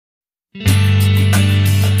When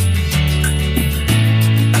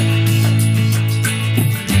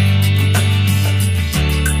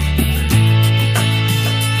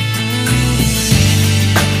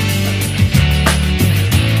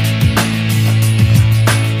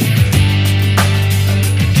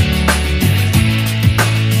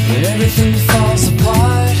everything falls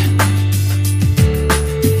apart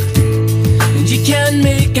and you can't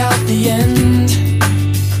make out the end,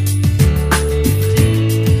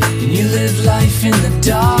 and you live life in the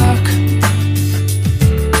dark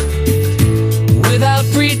without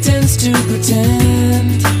pretense to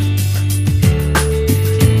pretend.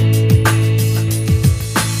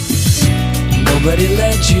 Nobody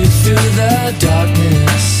led you through the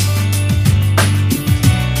darkness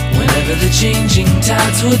whenever the changing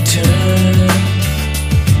tides would turn.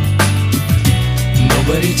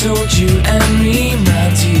 Nobody told you and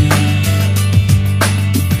reminds you.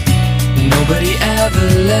 Nobody ever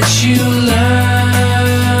lets you learn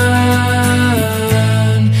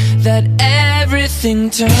that everything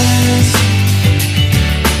turns.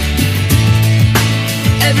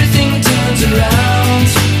 Everything turns around.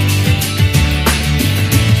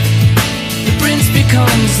 The prince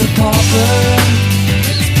becomes the pauper,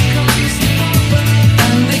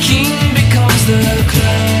 and the king becomes the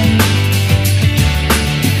clown.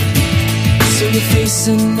 So you face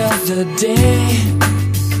another day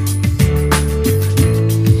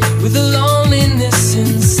with a loneliness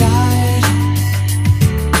inside,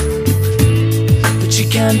 but you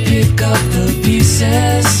can't pick up the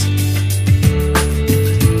pieces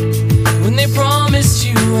when they promised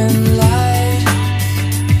you and lied.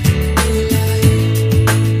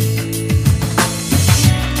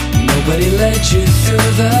 Nobody led you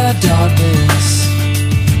through the darkness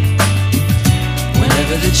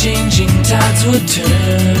whenever the changing tides would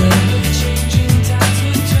turn.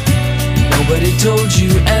 Nobody told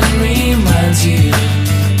you and reminds you.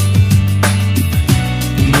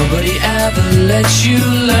 Nobody ever lets you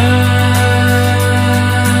learn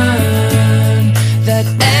that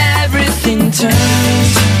everything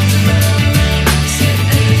turns.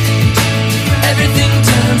 Everything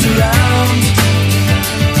turns around.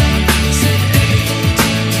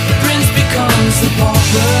 The prince becomes the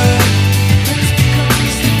pauper,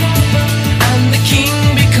 and the king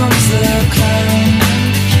becomes the clown.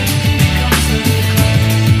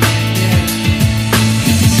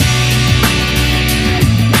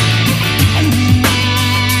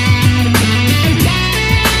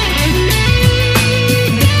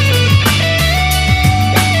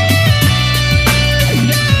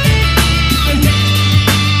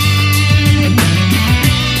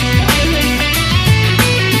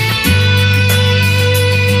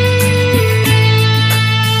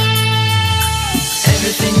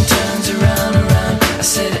 Everything turns around, around. I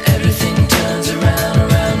said everything turns around,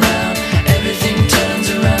 around, round. Everything turns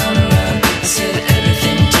around, around. I said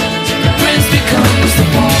everything turns around. Prince becomes the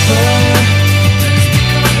pauper,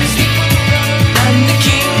 and the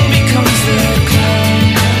king becomes the clown.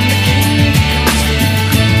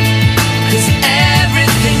 'Cause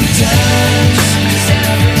everything turns.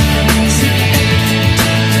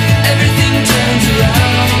 Everything turns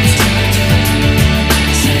around.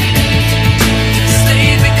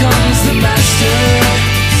 Slave becomes the master,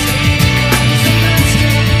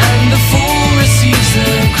 and the fool receives the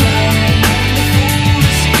crown.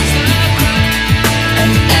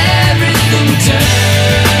 And everything turns.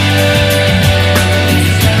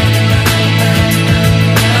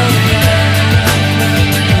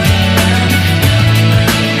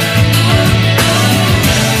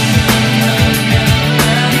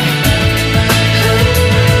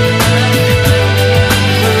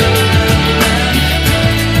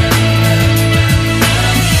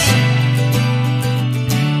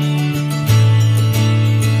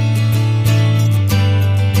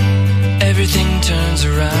 Everything turns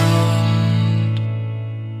around.